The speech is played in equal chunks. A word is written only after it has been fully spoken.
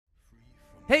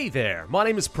Hey there, my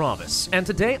name is Pravus, and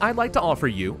today I'd like to offer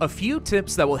you a few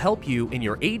tips that will help you in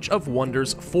your Age of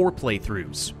Wonders 4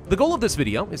 playthroughs. The goal of this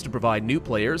video is to provide new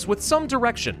players with some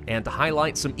direction and to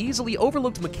highlight some easily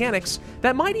overlooked mechanics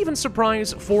that might even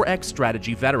surprise 4X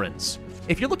strategy veterans.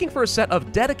 If you're looking for a set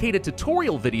of dedicated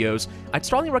tutorial videos, I'd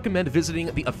strongly recommend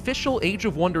visiting the official Age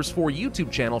of Wonders 4 YouTube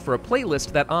channel for a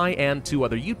playlist that I and 2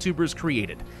 other YouTubers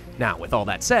created. Now, with all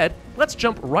that said, let's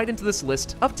jump right into this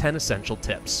list of 10 essential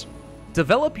tips.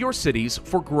 Develop your cities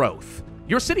for growth.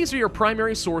 Your cities are your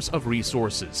primary source of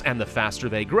resources, and the faster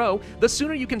they grow, the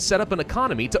sooner you can set up an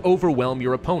economy to overwhelm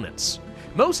your opponents.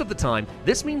 Most of the time,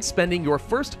 this means spending your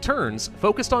first turns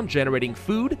focused on generating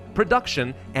food,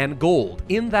 production, and gold,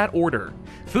 in that order.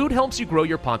 Food helps you grow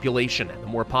your population, and the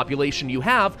more population you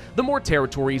have, the more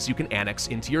territories you can annex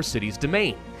into your city's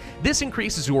domain. This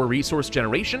increases your resource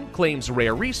generation, claims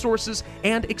rare resources,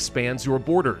 and expands your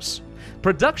borders.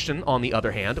 Production, on the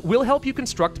other hand, will help you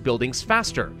construct buildings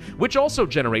faster, which also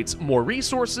generates more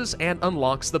resources and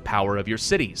unlocks the power of your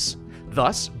cities.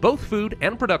 Thus, both food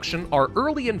and production are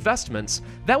early investments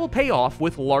that will pay off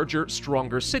with larger,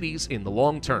 stronger cities in the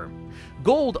long term.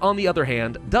 Gold, on the other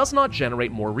hand, does not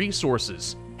generate more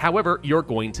resources. However, you're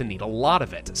going to need a lot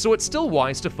of it, so it's still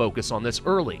wise to focus on this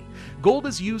early. Gold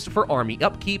is used for army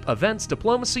upkeep, events,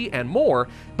 diplomacy, and more,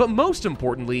 but most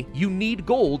importantly, you need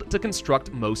gold to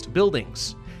construct most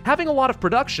buildings. Having a lot of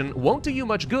production won't do you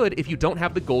much good if you don't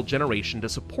have the gold generation to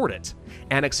support it.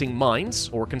 Annexing mines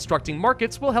or constructing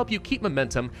markets will help you keep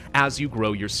momentum as you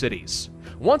grow your cities.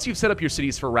 Once you've set up your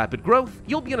cities for rapid growth,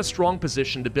 you'll be in a strong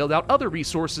position to build out other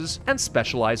resources and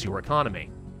specialize your economy.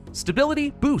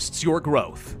 Stability boosts your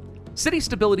growth. City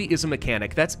stability is a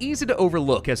mechanic that's easy to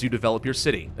overlook as you develop your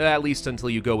city, at least until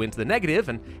you go into the negative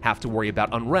and have to worry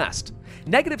about unrest.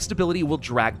 Negative stability will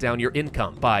drag down your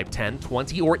income by 10,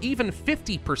 20, or even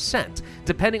 50%,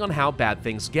 depending on how bad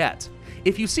things get.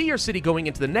 If you see your city going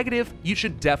into the negative, you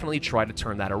should definitely try to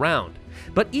turn that around.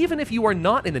 But even if you are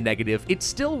not in the negative, it's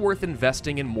still worth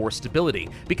investing in more stability,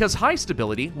 because high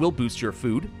stability will boost your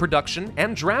food, production,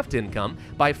 and draft income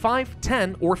by 5,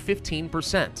 10, or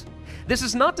 15%. This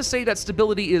is not to say that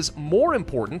stability is more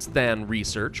important than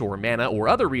research or mana or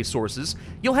other resources.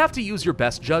 You'll have to use your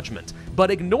best judgment, but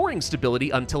ignoring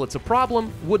stability until it's a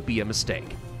problem would be a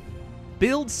mistake.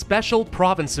 Build special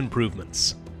province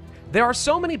improvements. There are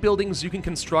so many buildings you can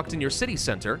construct in your city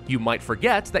center, you might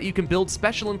forget that you can build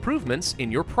special improvements in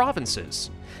your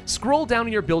provinces. Scroll down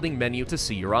in your building menu to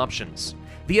see your options.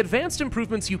 The advanced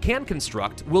improvements you can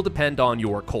construct will depend on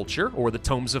your culture or the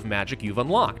tomes of magic you've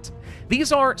unlocked.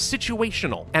 These are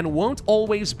situational and won't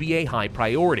always be a high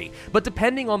priority, but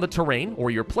depending on the terrain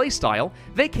or your playstyle,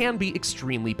 they can be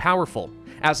extremely powerful.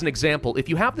 As an example, if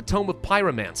you have the Tome of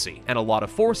Pyromancy and a lot of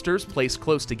foresters placed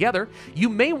close together, you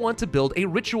may want to build a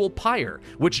Ritual Pyre,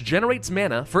 which generates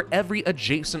mana for every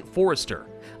adjacent forester.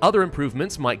 Other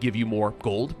improvements might give you more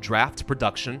gold, draft,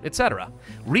 production, etc.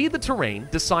 Read the terrain,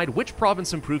 decide which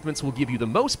province improvements will give you the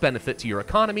most benefit to your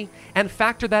economy, and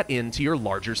factor that into your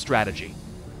larger strategy.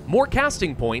 More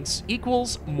casting points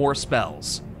equals more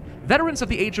spells. Veterans of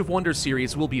the Age of Wonders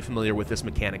series will be familiar with this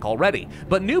mechanic already,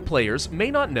 but new players may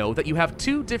not know that you have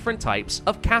 2 different types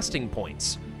of casting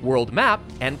points: World Map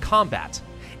and Combat.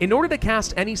 In order to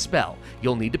cast any spell,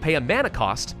 you'll need to pay a mana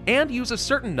cost and use a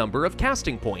certain number of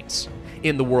casting points.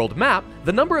 In the World Map,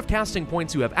 the number of casting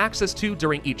points you have access to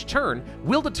during each turn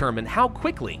will determine how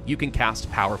quickly you can cast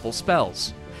powerful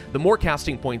spells. The more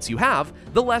casting points you have,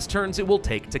 the less turns it will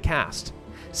take to cast.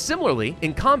 Similarly,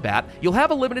 in combat, you'll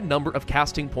have a limited number of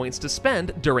casting points to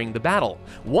spend during the battle.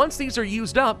 Once these are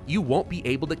used up, you won't be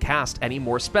able to cast any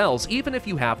more spells even if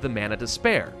you have the mana to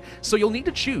spare. So you'll need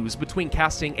to choose between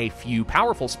casting a few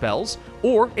powerful spells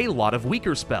or a lot of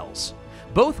weaker spells.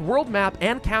 Both world map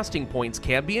and casting points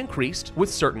can be increased with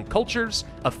certain cultures,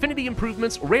 affinity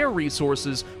improvements, rare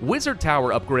resources, wizard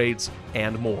tower upgrades,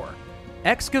 and more.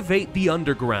 Excavate the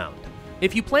underground.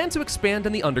 If you plan to expand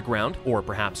in the underground, or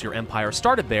perhaps your empire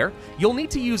started there, you'll need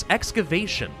to use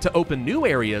excavation to open new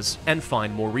areas and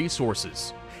find more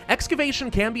resources.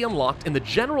 Excavation can be unlocked in the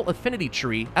general affinity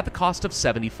tree at the cost of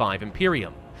 75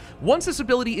 Imperium. Once this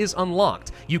ability is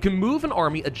unlocked, you can move an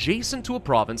army adjacent to a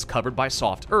province covered by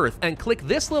soft earth and click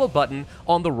this little button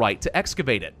on the right to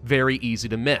excavate it. Very easy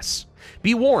to miss.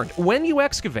 Be warned, when you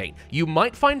excavate, you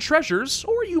might find treasures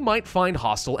or you might find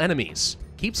hostile enemies.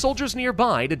 Keep soldiers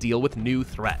nearby to deal with new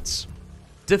threats.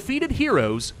 Defeated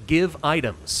heroes give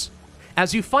items.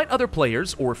 As you fight other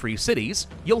players or free cities,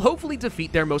 you'll hopefully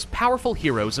defeat their most powerful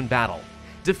heroes in battle.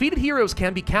 Defeated heroes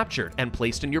can be captured and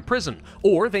placed in your prison,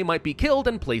 or they might be killed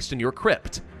and placed in your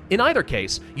crypt. In either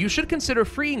case, you should consider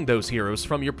freeing those heroes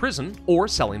from your prison or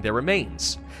selling their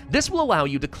remains. This will allow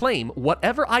you to claim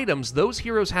whatever items those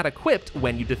heroes had equipped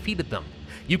when you defeated them.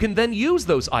 You can then use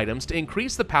those items to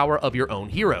increase the power of your own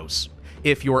heroes.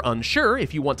 If you're unsure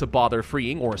if you want to bother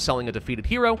freeing or selling a defeated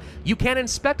hero, you can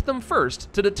inspect them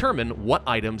first to determine what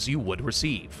items you would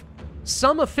receive.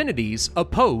 Some affinities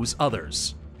oppose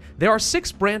others. There are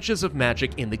 6 branches of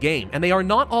magic in the game, and they are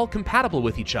not all compatible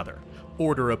with each other.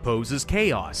 Order opposes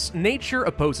chaos, nature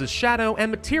opposes shadow,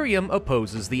 and materium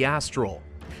opposes the astral.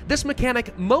 This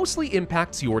mechanic mostly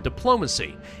impacts your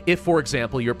diplomacy. If, for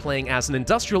example, you're playing as an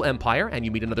industrial empire and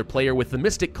you meet another player with the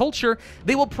mystic culture,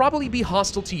 they will probably be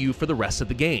hostile to you for the rest of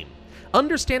the game.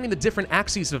 Understanding the different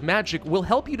axes of magic will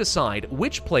help you decide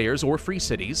which players or free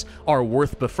cities are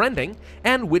worth befriending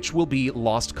and which will be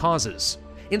lost causes.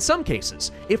 In some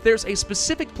cases, if there's a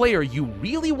specific player you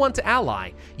really want to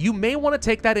ally, you may want to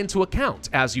take that into account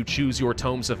as you choose your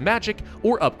tomes of magic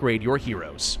or upgrade your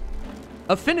heroes.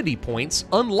 Affinity points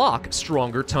unlock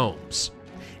stronger tomes.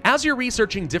 As you're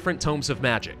researching different tomes of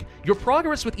magic, your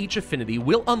progress with each affinity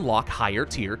will unlock higher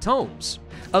tier tomes.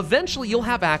 Eventually, you'll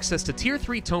have access to tier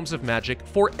 3 tomes of magic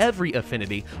for every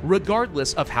affinity,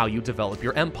 regardless of how you develop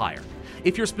your empire.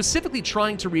 If you're specifically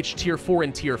trying to reach tier 4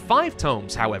 and tier 5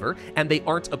 tomes, however, and they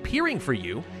aren't appearing for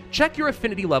you, check your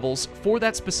affinity levels for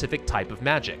that specific type of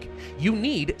magic. You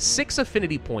need 6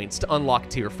 affinity points to unlock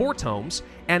tier 4 tomes,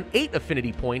 and 8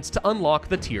 affinity points to unlock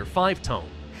the tier 5 tome.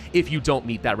 If you don't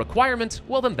meet that requirement,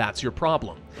 well then that's your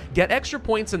problem. Get extra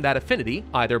points in that affinity,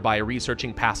 either by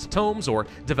researching past tomes or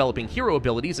developing hero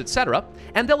abilities, etc.,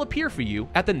 and they'll appear for you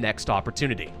at the next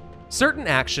opportunity. Certain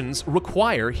actions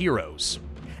require heroes.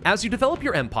 As you develop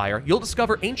your empire, you'll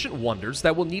discover ancient wonders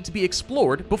that will need to be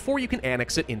explored before you can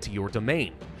annex it into your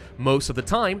domain. Most of the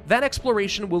time, that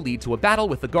exploration will lead to a battle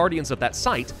with the guardians of that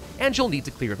site, and you'll need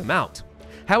to clear them out.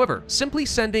 However, simply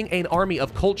sending an army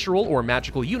of cultural or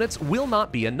magical units will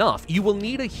not be enough. You will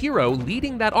need a hero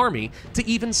leading that army to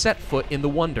even set foot in the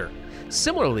wonder.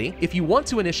 Similarly, if you want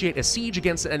to initiate a siege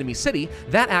against an enemy city,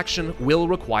 that action will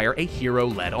require a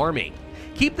hero-led army.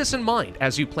 Keep this in mind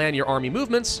as you plan your army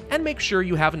movements and make sure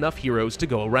you have enough heroes to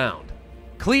go around.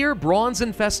 Clear bronze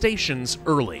infestations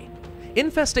early.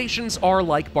 Infestations are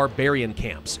like barbarian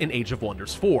camps in Age of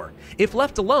Wonders 4. If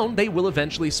left alone, they will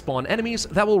eventually spawn enemies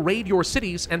that will raid your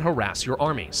cities and harass your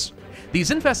armies.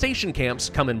 These infestation camps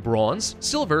come in bronze,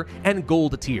 silver, and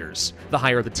gold tiers. The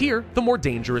higher the tier, the more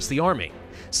dangerous the army.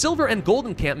 Silver and gold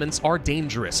encampments are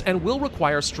dangerous and will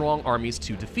require strong armies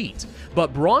to defeat,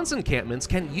 but bronze encampments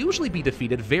can usually be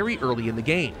defeated very early in the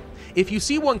game. If you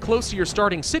see one close to your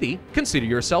starting city, consider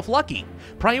yourself lucky.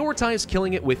 Prioritize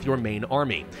killing it with your main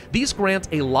army. These grant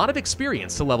a lot of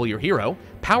experience to level your hero,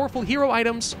 powerful hero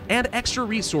items, and extra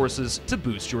resources to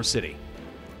boost your city.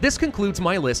 This concludes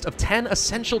my list of 10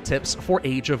 essential tips for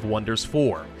Age of Wonders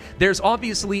 4. There's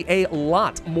obviously a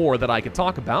lot more that I could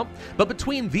talk about, but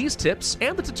between these tips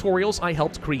and the tutorials I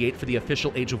helped create for the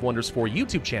official Age of Wonders 4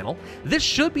 YouTube channel, this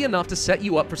should be enough to set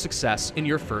you up for success in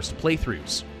your first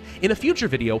playthroughs. In a future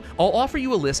video, I'll offer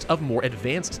you a list of more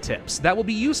advanced tips that will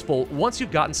be useful once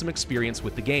you've gotten some experience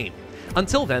with the game.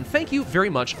 Until then, thank you very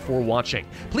much for watching.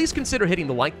 Please consider hitting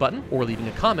the like button or leaving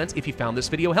a comment if you found this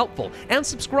video helpful, and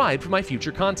subscribe for my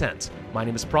future content. My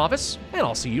name is Pravus, and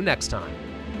I'll see you next time.